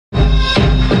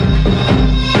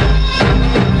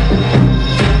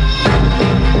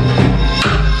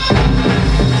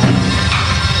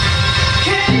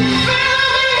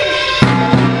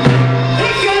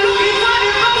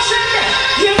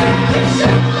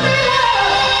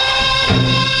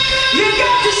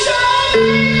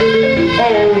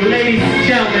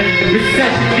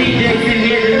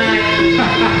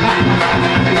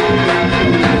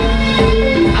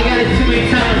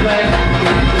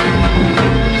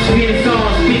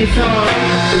talk.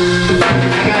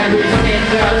 I gotta reach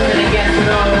 10 girls and it gets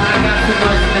low. I got too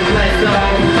much in the play, so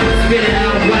spit it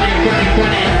out, run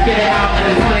it, get it out, and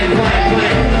it's put it.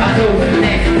 I do it the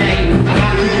next day. I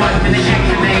got too much in the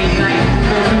activate, like,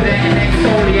 go do that and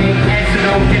exfoliate,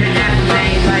 external, get it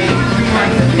activate, like, too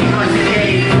much to see much a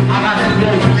day. I got to go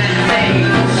from that day,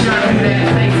 trying to do that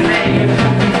thing today,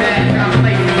 do that, trying to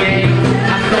play the game.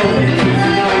 I go with it, you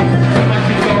know, too much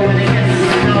to go and it gets to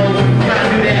snow, trying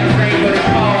to do that, play with it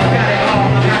all, I got it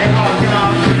all, y'all.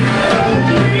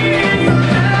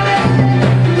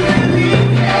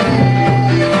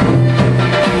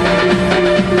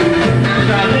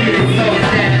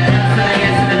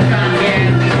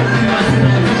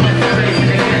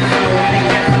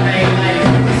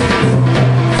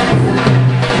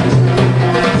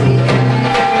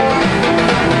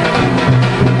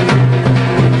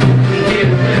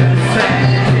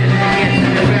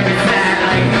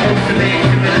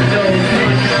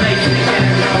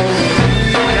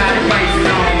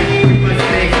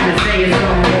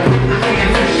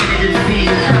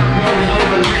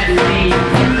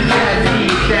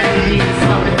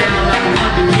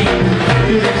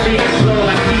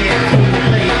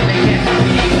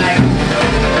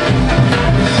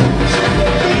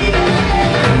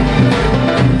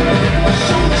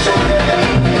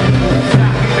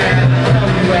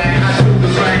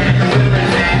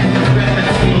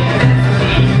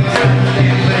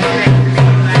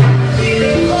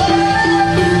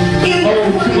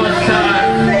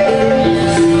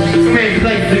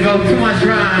 Too much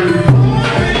rhyme.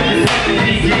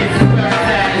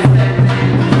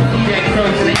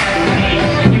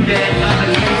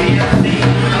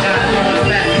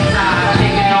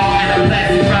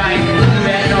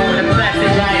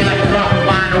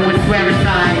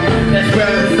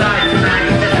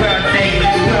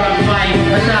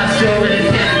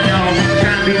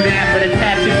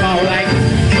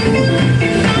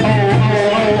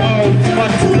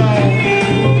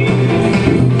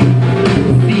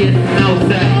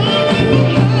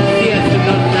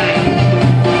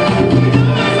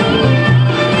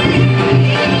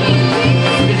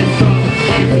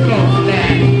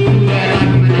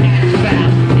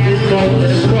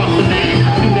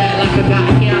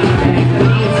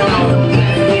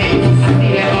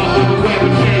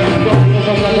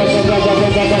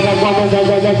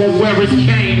 Where it's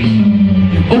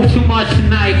changed. Oh, too much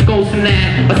tonight, go from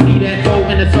that. I see that dope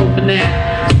and it's open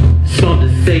that.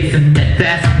 Something say some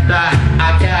that's that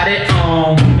I got it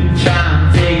on.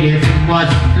 Trying to take it too much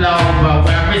slow, but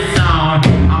where it's on,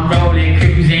 I'm rolling,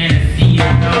 cruising, and see it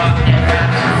up and I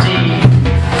can see.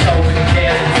 So we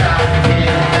get it, try to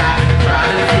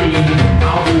see.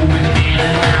 I'm moving in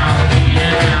and out,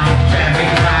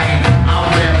 traffic light. I'm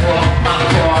rev up my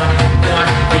car, want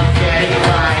to get it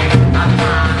right. I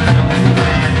find no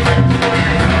plan.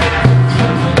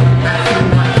 That's too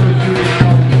much for you to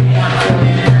know. One for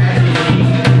the tragedy.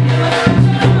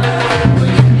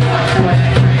 One for the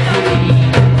tragedy.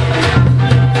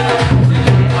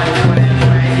 One for the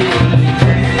tragedy.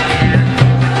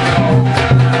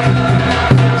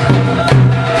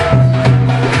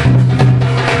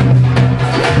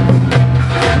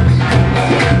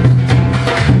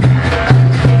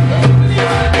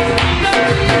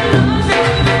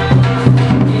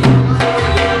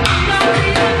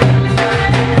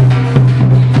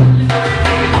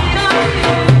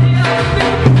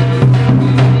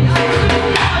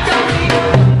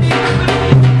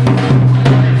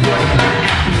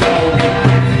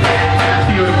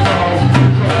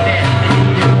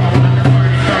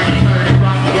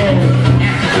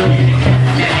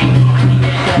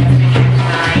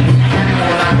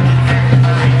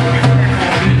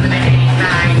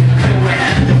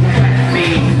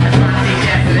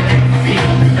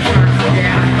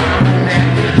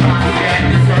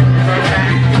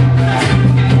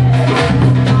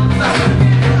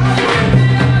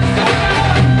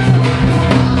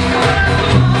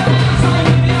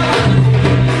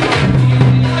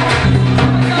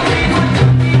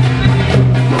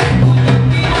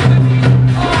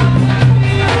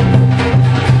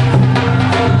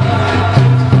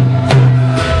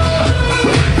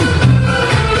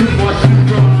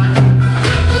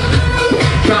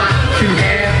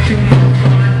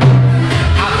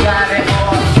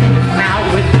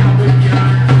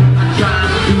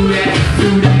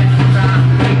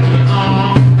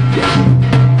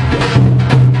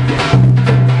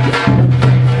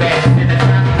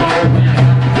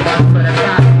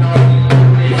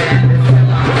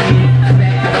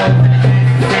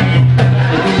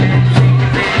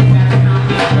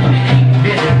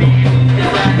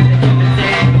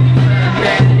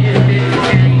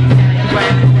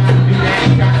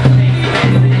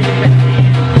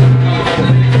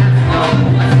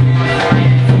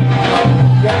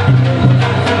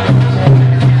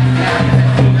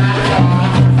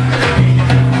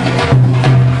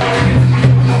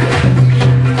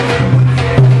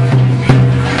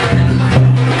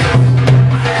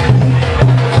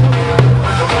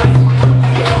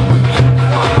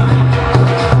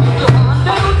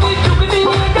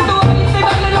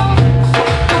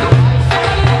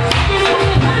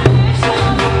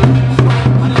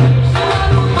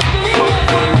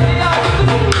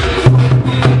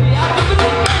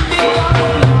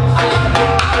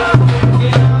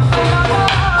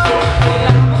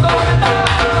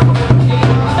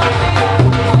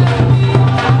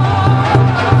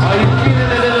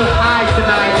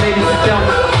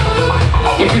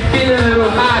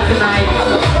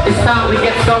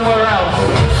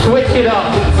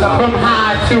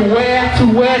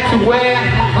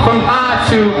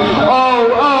 to